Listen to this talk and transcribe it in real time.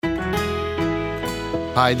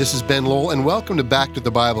Hi, this is Ben Lowell, and welcome to Back to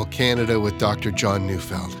the Bible Canada with Dr. John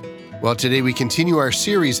Neufeld. Well, today we continue our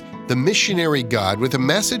series, The Missionary God, with a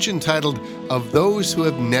message entitled, Of Those Who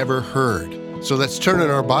Have Never Heard. So let's turn in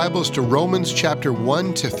our Bibles to Romans chapter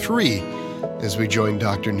 1 to 3 as we join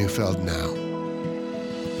Dr. Neufeld now.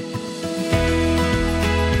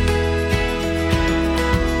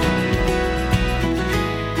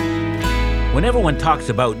 Whenever one talks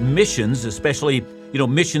about missions, especially,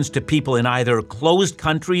 missions to people in either closed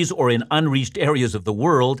countries or in unreached areas of the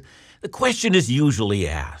world, the question is usually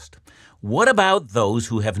asked, what about those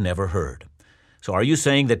who have never heard? So are you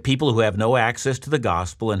saying that people who have no access to the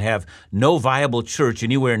gospel and have no viable church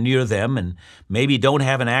anywhere near them and maybe don't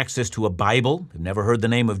have an access to a Bible, have never heard the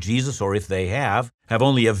name of Jesus, or if they have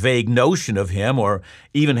only a vague notion of him or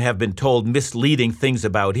even have been told misleading things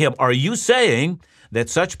about him, are you saying that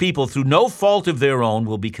such people, through no fault of their own,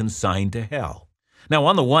 will be consigned to hell? Now,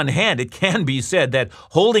 on the one hand, it can be said that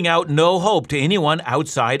holding out no hope to anyone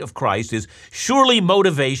outside of Christ is surely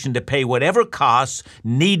motivation to pay whatever costs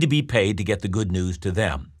need to be paid to get the good news to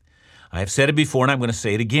them. I have said it before, and I'm going to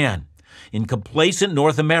say it again. In complacent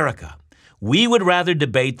North America, we would rather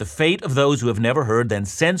debate the fate of those who have never heard than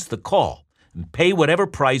sense the call and pay whatever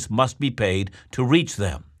price must be paid to reach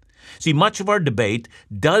them. See, much of our debate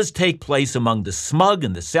does take place among the smug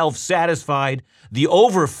and the self-satisfied, the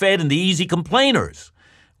overfed and the easy complainers.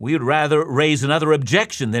 We would rather raise another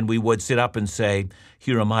objection than we would sit up and say,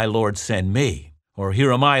 "Here am I, Lord, send me," or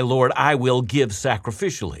 "Here am I, Lord, I will give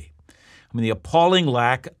sacrificially." The appalling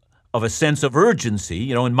lack of a sense of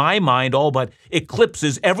urgency, in my mind, all but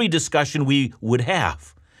eclipses every discussion we would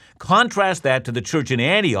have. Contrast that to the church in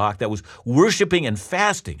Antioch that was worshiping and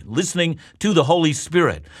fasting, listening to the Holy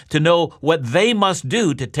Spirit, to know what they must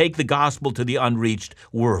do to take the gospel to the unreached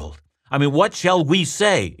world. What shall we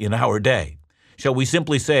say in our day? Shall we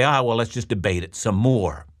simply say, let's just debate it some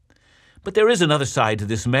more? But there is another side to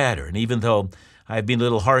this matter, and even though I've been a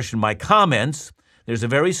little harsh in my comments, there's a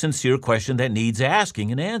very sincere question that needs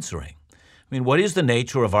asking and answering. What is the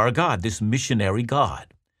nature of our God, this missionary God?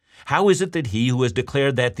 How is it that he who has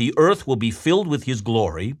declared that the earth will be filled with his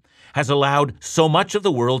glory has allowed so much of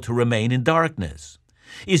the world to remain in darkness?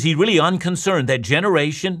 Is he really unconcerned that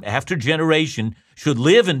generation after generation should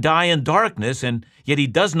live and die in darkness, and yet he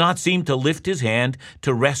does not seem to lift his hand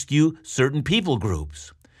to rescue certain people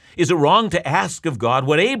groups? Is it wrong to ask of God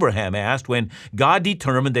what Abraham asked when God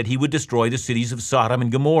determined that he would destroy the cities of Sodom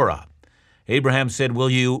and Gomorrah? Abraham said,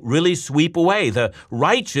 "Will you really sweep away the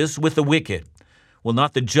righteous with the wicked? Will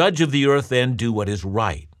not the judge of the earth then do what is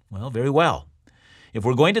right?" Well, very well. If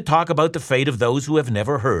we're going to talk about the fate of those who have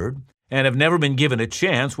never heard and have never been given a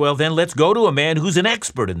chance, well, then let's go to a man who's an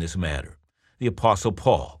expert in this matter, the Apostle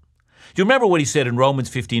Paul. Do you remember what he said in Romans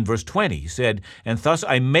 15, verse 20? He said, "And thus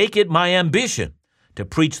I make it my ambition to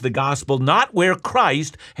preach the gospel not where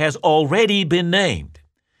Christ has already been named."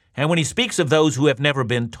 And when he speaks of those who have never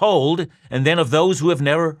been told, and then of those who have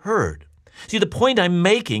never heard. See, the point I'm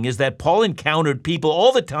making is that Paul encountered people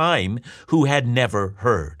all the time who had never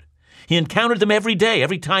heard. He encountered them every day,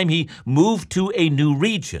 every time he moved to a new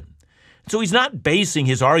region. So he's not basing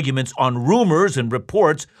his arguments on rumors and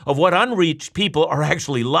reports of what unreached people are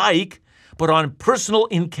actually like, but on personal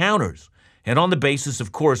encounters and on the basis,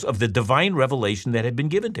 of course, of the divine revelation that had been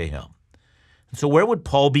given to him. And so where would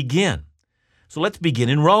Paul begin? So let's begin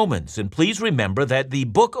in Romans. And please remember that the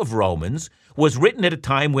book of Romans was written at a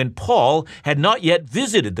time when Paul had not yet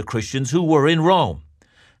visited the Christians who were in Rome.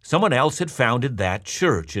 Someone else had founded that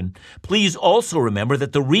church. And please also remember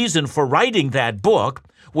that the reason for writing that book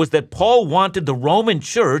was that Paul wanted the Roman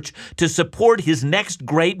church to support his next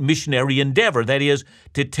great missionary endeavor, that is,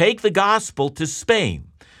 to take the gospel to Spain,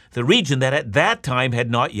 the region that at that time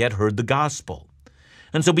had not yet heard the gospel.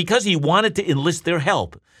 And so because he wanted to enlist their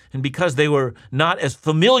help, and because they were not as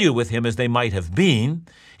familiar with him as they might have been,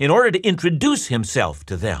 in order to introduce himself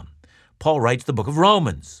to them, Paul writes the book of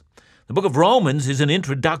Romans. The book of Romans is an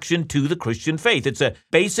introduction to the Christian faith. It's a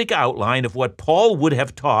basic outline of what Paul would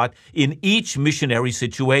have taught in each missionary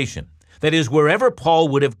situation. That is, wherever Paul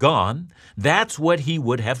would have gone, that's what he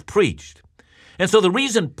would have preached. And so the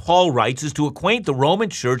reason Paul writes is to acquaint the Roman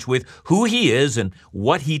church with who he is and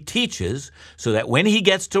what he teaches, so that when he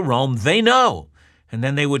gets to Rome, they know. And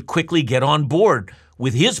then they would quickly get on board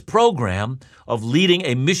with his program of leading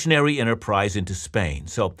a missionary enterprise into Spain.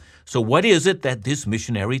 So what is it that this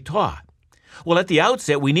missionary taught? Well, at the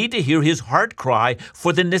outset, we need to hear his heart cry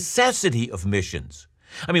for the necessity of missions.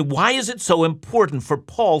 Why is it so important for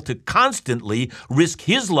Paul to constantly risk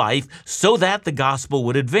his life so that the gospel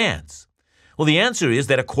would advance? Well, the answer is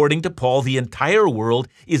that according to Paul, the entire world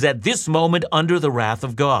is at this moment under the wrath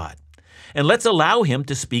of God. And let's allow him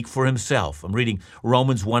to speak for himself. I'm reading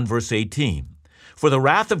Romans 1, verse 18. For the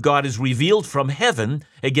wrath of God is revealed from heaven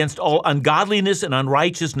against all ungodliness and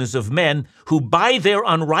unrighteousness of men who by their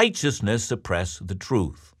unrighteousness suppress the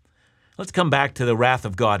truth. Let's come back to the wrath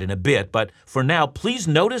of God in a bit, but for now, please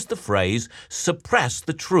notice the phrase, suppress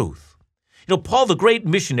the truth. Paul, the great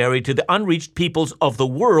missionary to the unreached peoples of the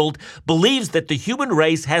world, believes that the human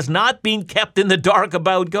race has not been kept in the dark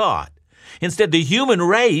about God. Instead, the human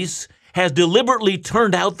race has deliberately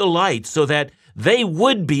turned out the light so that they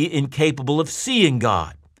would be incapable of seeing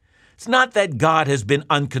God. It's not that God has been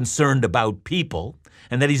unconcerned about people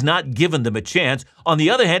and that he's not given them a chance. On the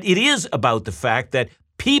other hand, it is about the fact that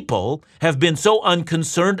people have been so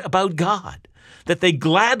unconcerned about God that they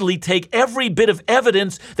gladly take every bit of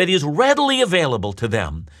evidence that is readily available to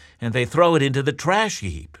them and they throw it into the trash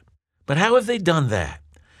heap. But how have they done that?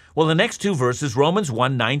 Well, the next two verses, Romans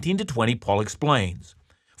 1, 19 to 20, Paul explains.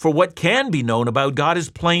 For what can be known about God is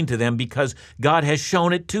plain to them because God has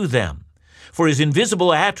shown it to them. For his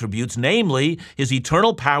invisible attributes, namely his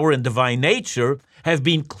eternal power and divine nature, have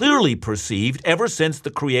been clearly perceived ever since the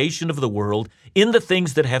creation of the world in the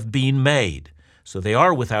things that have been made. So they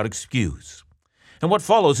are without excuse. And what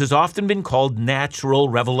follows has often been called natural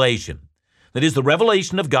revelation. That is the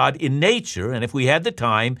revelation of God in nature, and if we had the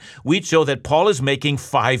time, we'd show that Paul is making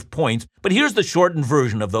 5 points. But here's the shortened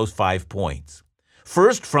version of those 5 points.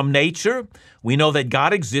 First, from nature, we know that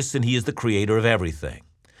God exists and he is the creator of everything.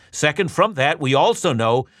 Second, from that, we also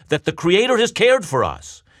know that the Creator has cared for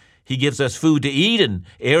us. He gives us food to eat and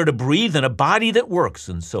air to breathe and a body that works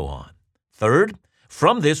and so on. Third,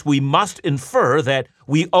 from this, we must infer that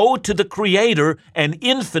we owe to the Creator an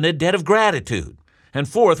infinite debt of gratitude. And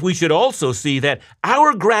fourth, we should also see that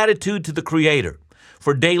our gratitude to the Creator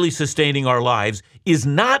for daily sustaining our lives is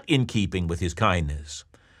not in keeping with his kindness.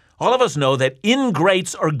 All of us know that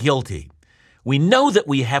ingrates are guilty. We know that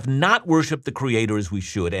we have not worshiped the Creator as we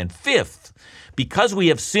should. And fifth, because we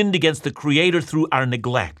have sinned against the Creator through our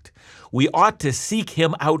neglect, we ought to seek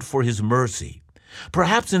him out for his mercy.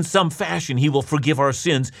 Perhaps in some fashion he will forgive our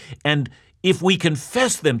sins, and if we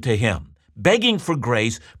confess them to him, begging for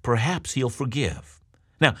grace, perhaps he'll forgive.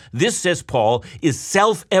 Now, this, says Paul, is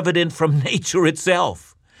self-evident from nature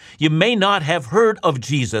itself. You may not have heard of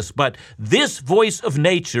Jesus, but this voice of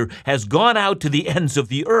nature has gone out to the ends of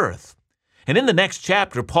the earth. And in the next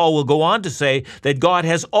chapter, Paul will go on to say that God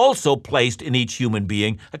has also placed in each human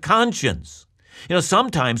being a conscience.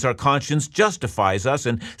 Sometimes our conscience justifies us,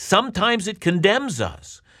 and sometimes it condemns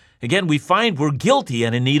us. Again, we find we're guilty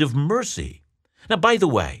and in need of mercy. Now, by the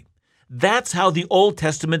way, that's how the Old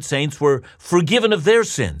Testament saints were forgiven of their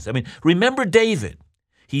sins. Remember David.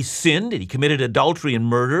 He sinned and he committed adultery and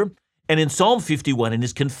murder. And in Psalm 51, in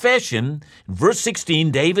his confession, in verse 16,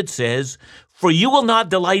 David says, "For you will not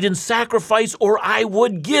delight in sacrifice, or I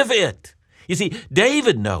would give it." You see,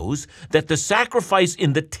 David knows that the sacrifice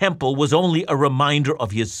in the temple was only a reminder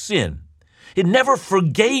of his sin. It never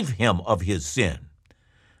forgave him of his sin.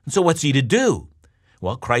 And so what's he to do?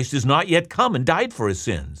 Well, Christ has not yet come and died for his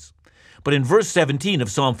sins. But in verse 17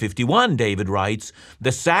 of Psalm 51, David writes,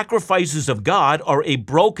 "The sacrifices of God are a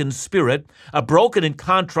broken spirit, a broken and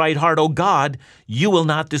contrite heart, O God, you will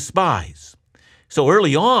not despise." So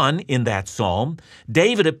early on in that psalm,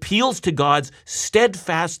 David appeals to God's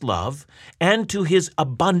steadfast love and to his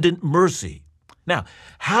abundant mercy. Now,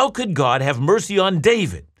 how could God have mercy on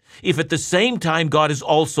David if at the same time God is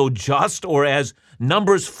also just, or as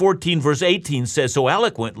Numbers 14 verse 18 says so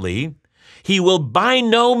eloquently, he will by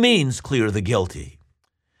no means clear the guilty?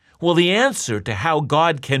 Well, the answer to how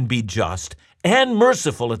God can be just and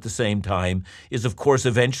merciful at the same time is, of course,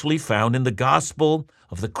 eventually found in the gospel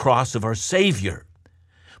of the cross of our Savior.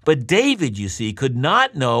 But David, you see, could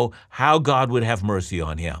not know how God would have mercy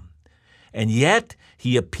on him. And yet,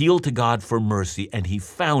 he appealed to God for mercy, and he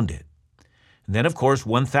found it. And then, of course,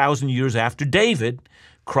 1,000 years after David,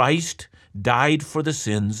 Christ died for the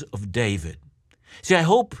sins of David. See, I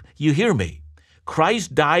hope you hear me.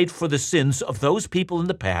 Christ died for the sins of those people in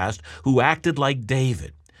the past who acted like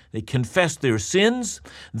David. They confessed their sins.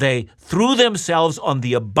 They threw themselves on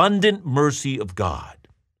the abundant mercy of God.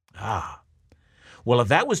 Well, if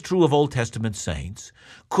that was true of Old Testament saints,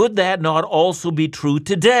 could that not also be true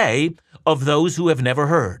today of those who have never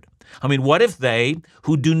heard? What if they,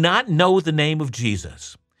 who do not know the name of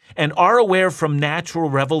Jesus and are aware from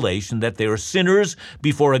natural revelation that they are sinners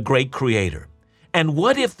before a great Creator, and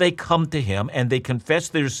what if they come to him and they confess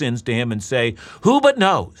their sins to him and say, "Who but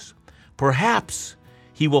knows? Perhaps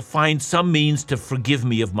he will find some means to forgive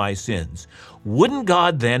me of my sins." Wouldn't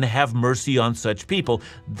God then have mercy on such people?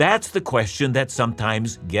 That's the question that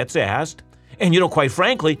sometimes gets asked, And quite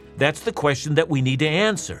frankly, that's the question that we need to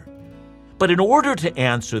answer. But in order to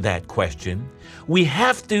answer that question, we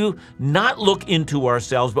have to not look into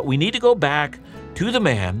ourselves, but we need to go back to the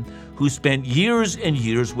man who spent years and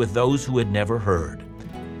years with those who had never heard.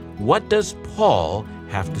 What does Paul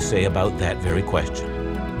have to say about that very question?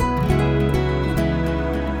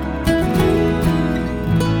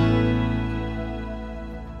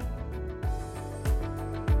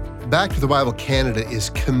 Back to the Bible Canada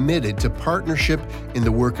is committed to partnership in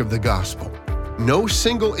the work of the gospel. No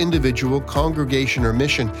single individual, congregation, or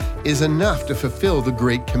mission is enough to fulfill the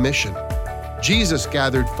Great Commission. Jesus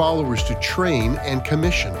gathered followers to train and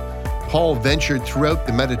commission. Paul ventured throughout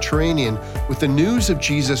the Mediterranean with the news of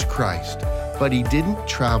Jesus Christ, but he didn't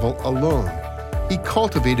travel alone. He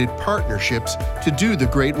cultivated partnerships to do the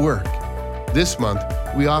great work. This month,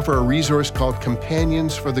 we offer a resource called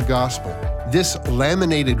Companions for the Gospel. This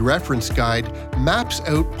laminated reference guide maps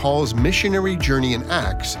out Paul's missionary journey in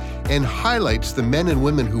Acts and highlights the men and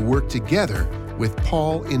women who work together with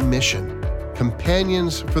Paul in mission.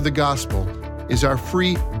 Companions for the Gospel is our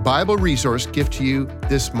free Bible resource gift to you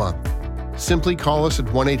this month. Simply call us at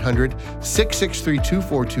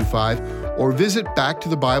 1-800-663-2425 or visit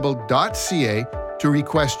backtothebible.ca to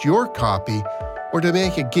request your copy or to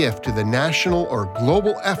make a gift to the national or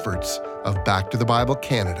global efforts of Back to the Bible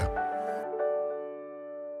Canada.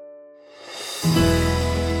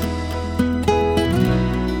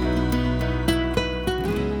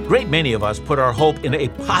 Great many of us put our hope in a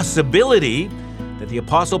possibility that the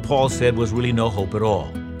Apostle Paul said was really no hope at all.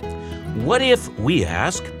 What if, we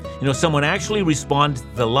ask, someone actually responds to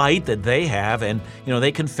the light that they have and,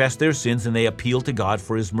 they confess their sins and they appeal to God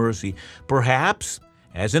for His mercy? Perhaps,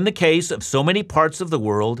 as in the case of so many parts of the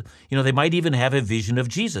world, they might even have a vision of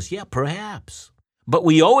Jesus. Yeah, perhaps. But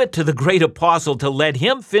we owe it to the great apostle to let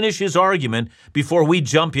him finish his argument before we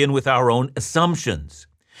jump in with our own assumptions.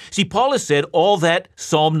 See, Paul has said all that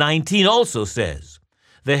Psalm 19 also says.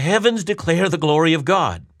 The heavens declare the glory of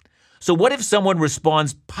God. So what if someone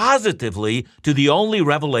responds positively to the only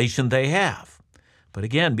revelation they have? But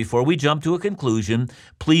again, before we jump to a conclusion,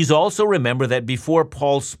 please also remember that before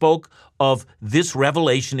Paul spoke of this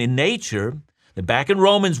revelation in nature, that back in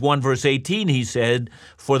Romans 1 verse 18, he said,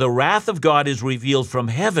 "For the wrath of God is revealed from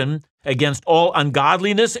heaven against all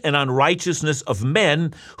ungodliness and unrighteousness of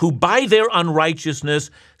men who by their unrighteousness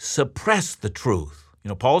suppress the truth."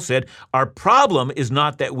 Paul said, our problem is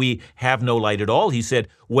not that we have no light at all. He said,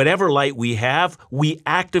 whatever light we have, we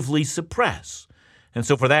actively suppress. And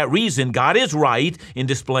so for that reason, God is right in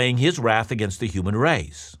displaying His wrath against the human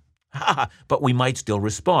race. But we might still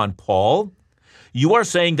respond, Paul, you are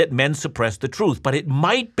saying that men suppress the truth, but it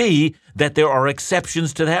might be that there are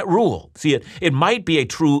exceptions to that rule. See, it might be a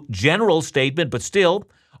true general statement, but still,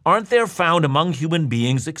 aren't there found among human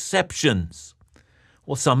beings exceptions?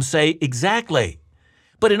 Well, some say exactly.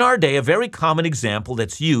 But in our day, a very common example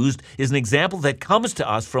that's used is an example that comes to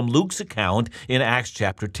us from Luke's account in Acts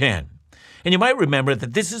chapter 10. And you might remember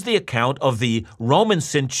that this is the account of the Roman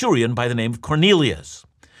centurion by the name of Cornelius.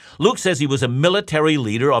 Luke says he was a military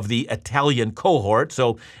leader of the Italian cohort,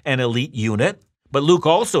 so an elite unit. But Luke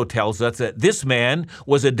also tells us that this man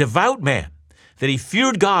was a devout man, that he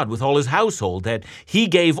feared God with all his household, that he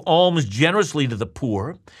gave alms generously to the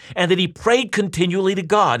poor, and that he prayed continually to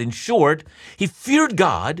God. In short, he feared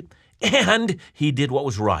God, and he did what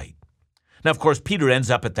was right. Now, of course, Peter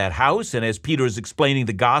ends up at that house, and as Peter is explaining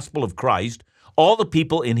the gospel of Christ, all the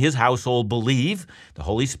people in his household believe. The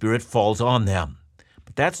Holy Spirit falls on them.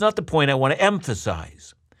 But that's not the point I want to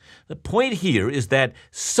emphasize. The point here is that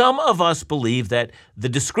some of us believe that the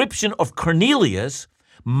description of Cornelius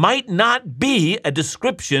might not be a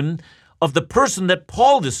description of the person that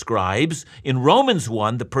Paul describes in Romans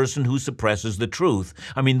 1, the person who suppresses the truth.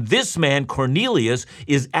 I mean, this man, Cornelius,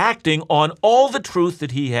 is acting on all the truth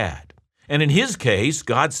that he had. And in his case,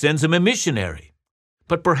 God sends him a missionary.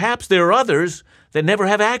 But perhaps there are others that never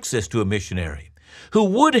have access to a missionary, who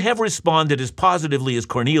would have responded as positively as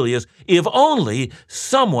Cornelius if only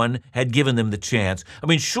someone had given them the chance. I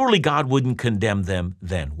mean, surely God wouldn't condemn them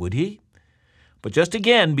then, would He? But just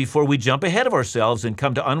again, before we jump ahead of ourselves and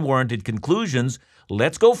come to unwarranted conclusions,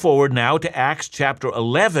 let's go forward now to Acts chapter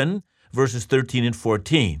 11, verses 13 and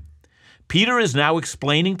 14. Peter is now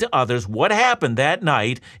explaining to others what happened that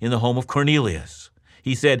night in the home of Cornelius.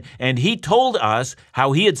 He said, "And he told us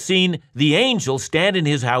how he had seen the angel stand in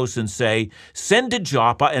his house and say, 'Send to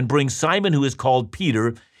Joppa and bring Simon who is called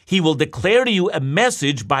Peter. He will declare to you a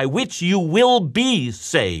message by which you will be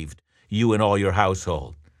saved, you and all your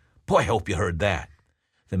household.'" Boy, I hope you heard that.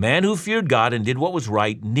 The man who feared God and did what was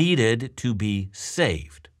right needed to be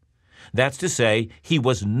saved. That's to say, he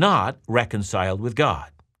was not reconciled with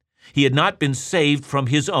God. He had not been saved from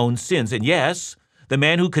his own sins. And yes, the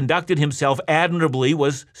man who conducted himself admirably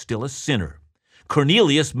was still a sinner.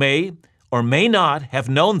 Cornelius may or may not have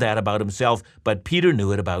known that about himself, but Peter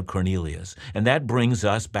knew it about Cornelius. And that brings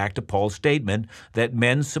us back to Paul's statement that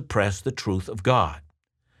men suppress the truth of God.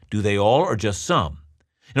 Do they all or just some?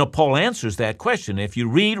 Paul answers that question. If you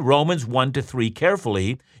read Romans 1-3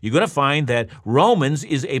 carefully, you're going to find that Romans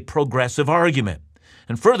is a progressive argument.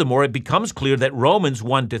 And furthermore, it becomes clear that Romans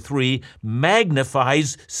 1-3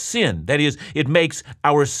 magnifies sin. That is, it makes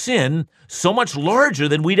our sin so much larger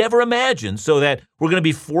than we'd ever imagine, so that we're going to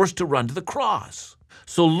be forced to run to the cross.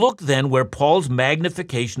 So look then where Paul's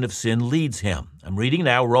magnification of sin leads him. I'm reading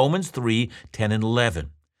now Romans 3:10 and 11.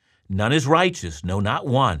 None is righteous, no, not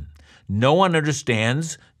one. No one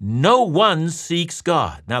understands, no one seeks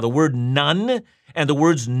God. Now the word none and the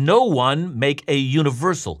words no one make a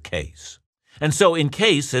universal case. And so in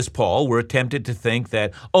case, says Paul, we're tempted to think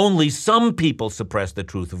that only some people suppress the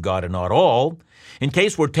truth of God and not all, in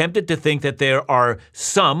case we're tempted to think that there are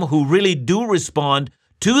some who really do respond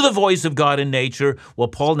to the voice of God in nature, well,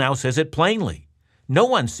 Paul now says it plainly. No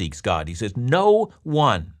one seeks God. He says, no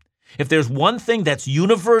one. If there's one thing that's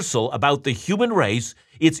universal about the human race,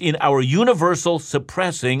 it's in our universal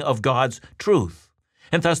suppressing of God's truth.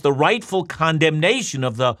 And thus the rightful condemnation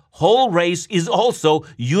of the whole race is also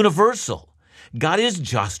universal. God is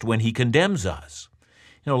just when he condemns us.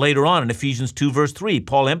 Later on in Ephesians 2:3,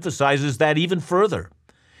 Paul emphasizes that even further.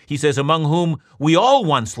 He says, among whom we all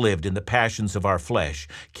once lived in the passions of our flesh,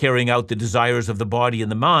 carrying out the desires of the body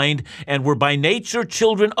and the mind, and were by nature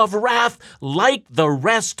children of wrath like the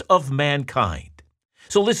rest of mankind.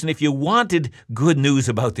 So listen, if you wanted good news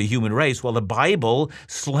about the human race, well, the Bible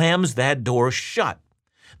slams that door shut.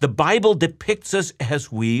 The Bible depicts us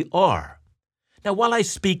as we are. Now, while I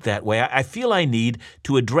speak that way, I feel I need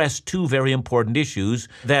to address two very important issues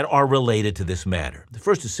that are related to this matter. The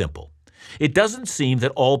first is simple. It doesn't seem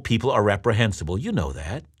that all people are reprehensible. You know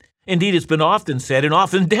that. Indeed, it's been often said and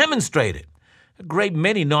often demonstrated. A great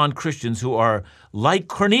many non-Christians who are like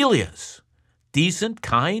Cornelius, decent,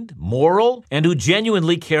 kind, moral, and who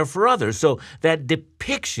genuinely care for others. So that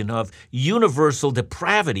depiction of universal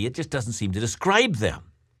depravity, it just doesn't seem to describe them.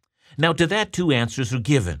 Now, to that, two answers are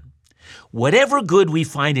given. Whatever good we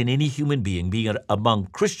find in any human being, be it among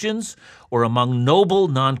Christians or among noble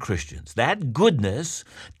non-Christians, that goodness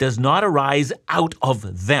does not arise out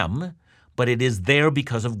of them, but it is there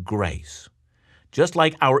because of grace. Just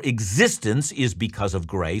like our existence is because of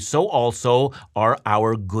grace, so also are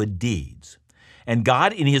our good deeds. And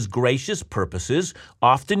God, in his gracious purposes,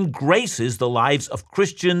 often graces the lives of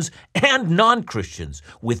Christians and non-Christians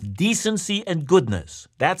with decency and goodness.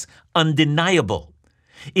 That's undeniable.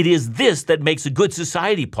 It is this that makes a good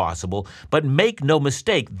society possible, but make no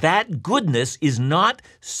mistake, that goodness is not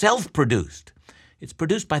self-produced. It's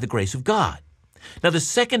produced by the grace of God. Now, the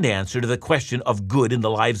second answer to the question of good in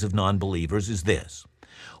the lives of non-believers is this.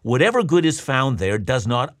 Whatever good is found there does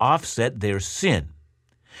not offset their sin.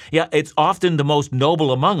 Yeah, it's often the most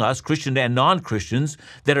noble among us, Christian and non-Christians,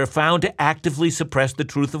 that are found to actively suppress the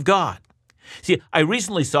truth of God. See, I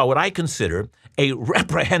recently saw what I consider a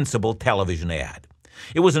reprehensible television ad.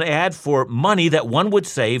 It was an ad for money that one would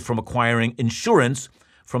save from acquiring insurance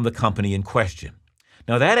from the company in question.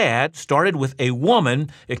 Now, that ad started with a woman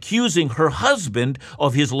accusing her husband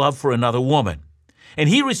of his love for another woman. And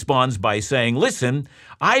he responds by saying, listen,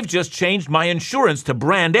 I've just changed my insurance to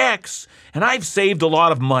brand X, and I've saved a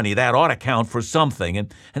lot of money. That ought to count for something.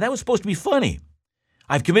 And that was supposed to be funny.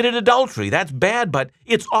 I've committed adultery. That's bad, but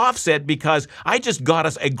it's offset because I just got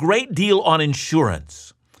us a great deal on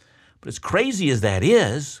insurance. But as crazy as that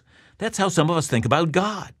is, that's how some of us think about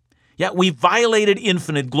God. Yeah, we've violated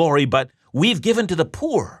infinite glory, but we've given to the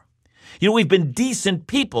poor. We've been decent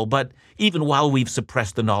people, but even while we've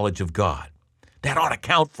suppressed the knowledge of God. That ought to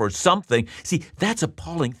count for something. See, that's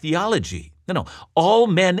appalling theology. No, all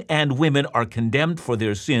men and women are condemned for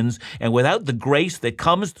their sins, and without the grace that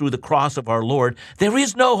comes through the cross of our Lord, there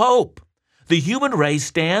is no hope. The human race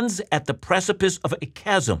stands at the precipice of a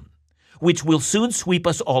chasm, which will soon sweep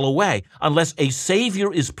us all away. Unless a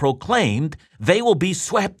Savior is proclaimed, they will be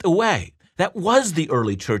swept away. That was the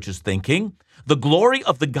early church's thinking. The glory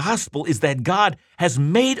of the gospel is that God has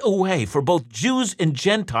made a way for both Jews and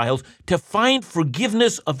Gentiles to find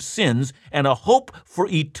forgiveness of sins and a hope for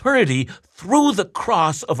eternity through the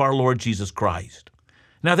cross of our Lord Jesus Christ.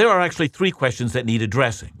 Now, there are actually three questions that need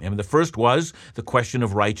addressing. The first was the question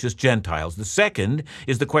of righteous Gentiles. The second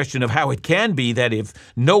is the question of how it can be that if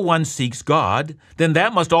no one seeks God, then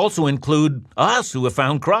that must also include us who have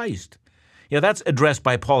found Christ. Yeah, that's addressed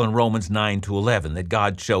by Paul in Romans 9-11, that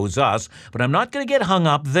God chose us, but I'm not going to get hung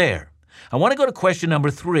up there. I want to go to question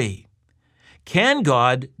number 3. Can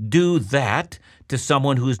God do that to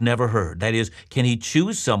someone who's never heard? That is, can he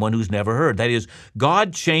choose someone who's never heard? That is,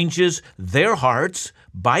 God changes their hearts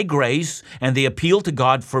by grace, and they appeal to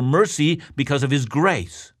God for mercy because of his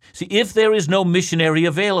grace. See, if there is no missionary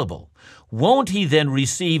available, won't he then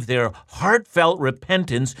receive their heartfelt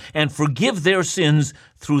repentance and forgive their sins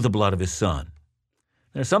through the blood of his Son?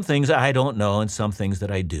 There are some things I don't know and some things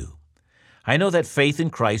that I do. I know that faith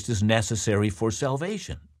in Christ is necessary for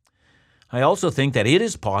salvation. I also think that it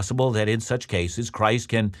is possible that in such cases Christ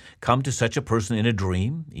can come to such a person in a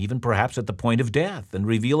dream, even perhaps at the point of death, and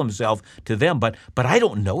reveal himself to them. But I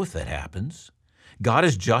don't know if that happens. God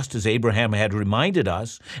is just as Abraham had reminded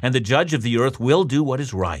us, and the judge of the earth will do what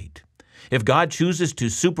is right. If God chooses to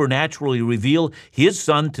supernaturally reveal his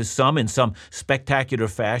Son to some in some spectacular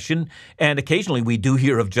fashion, and occasionally we do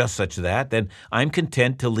hear of just such that, then I'm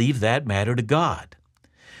content to leave that matter to God.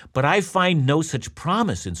 But I find no such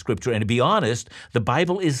promise in Scripture, and to be honest, the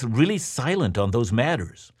Bible is really silent on those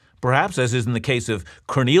matters. Perhaps, as is in the case of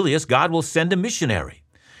Cornelius, God will send a missionary.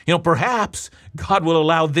 Perhaps God will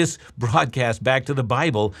allow this broadcast back to the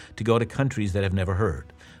Bible to go to countries that have never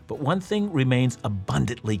heard. But one thing remains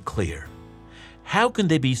abundantly clear. How can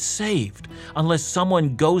they be saved unless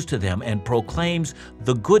someone goes to them and proclaims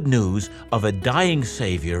the good news of a dying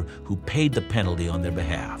Savior who paid the penalty on their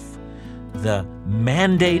behalf? The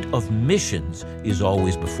mandate of missions is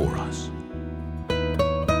always before us.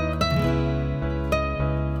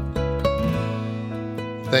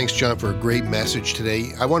 Thanks, John, for a great message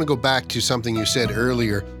today. I want to go back to something you said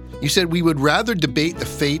earlier. You said we would rather debate the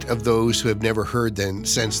fate of those who have never heard than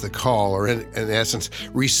sense the call, or in essence,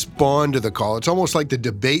 respond to the call. It's almost like the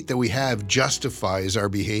debate that we have justifies our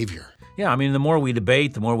behavior. Yeah, the more we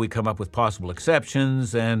debate, the more we come up with possible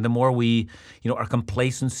exceptions, and the more our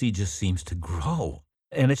complacency just seems to grow.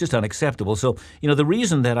 And it's just unacceptable. So, the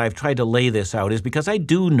reason that I've tried to lay this out is because I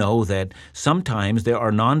do know that sometimes there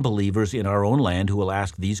are non-believers in our own land who will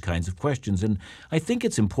ask these kinds of questions. And I think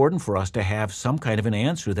it's important for us to have some kind of an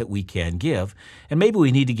answer that we can give. And maybe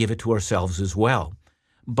we need to give it to ourselves as well.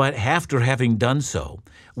 But after having done so,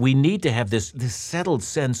 we need to have this settled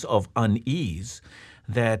sense of unease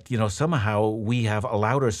that, somehow we have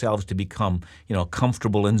allowed ourselves to become,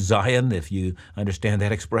 comfortable in Zion, if you understand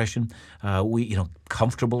that expression. We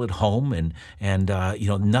comfortable at home, and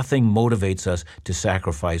nothing motivates us to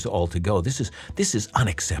sacrifice all to go. This is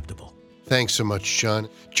unacceptable. Thanks so much, John.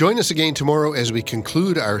 Join us again tomorrow as we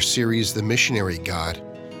conclude our series, The Missionary God,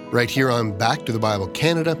 right here on Back to the Bible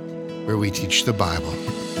Canada, where we teach the Bible.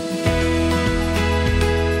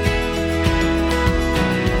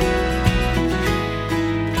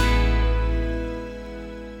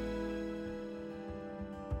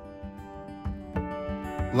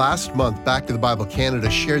 Last month, Back to the Bible Canada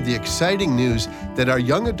shared the exciting news that our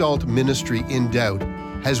young adult ministry, In Doubt,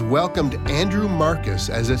 has welcomed Andrew Marcus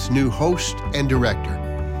as its new host and director.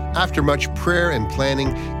 After much prayer and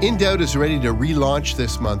planning, In Doubt is ready to relaunch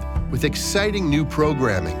this month with exciting new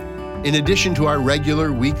programming. In addition to our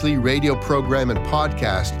regular weekly radio program and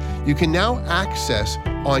podcast, you can now access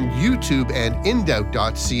on YouTube and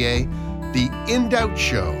indoubt.ca the In Doubt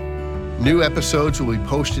Show. New episodes will be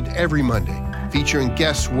posted every Monday, featuring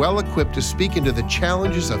guests well-equipped to speak into the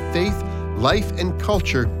challenges of faith, life, and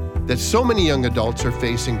culture that so many young adults are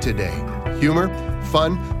facing today. Humor,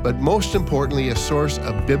 fun, but most importantly, a source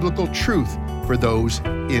of biblical truth for those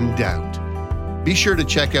in doubt. Be sure to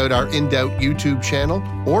check out our In Doubt YouTube channel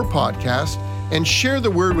or podcast and share the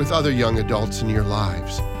word with other young adults in your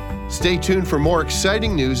lives. Stay tuned for more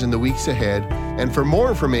exciting news in the weeks ahead, and for more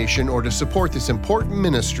information or to support this important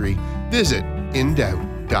ministry, visit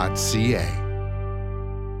indoubt.ca.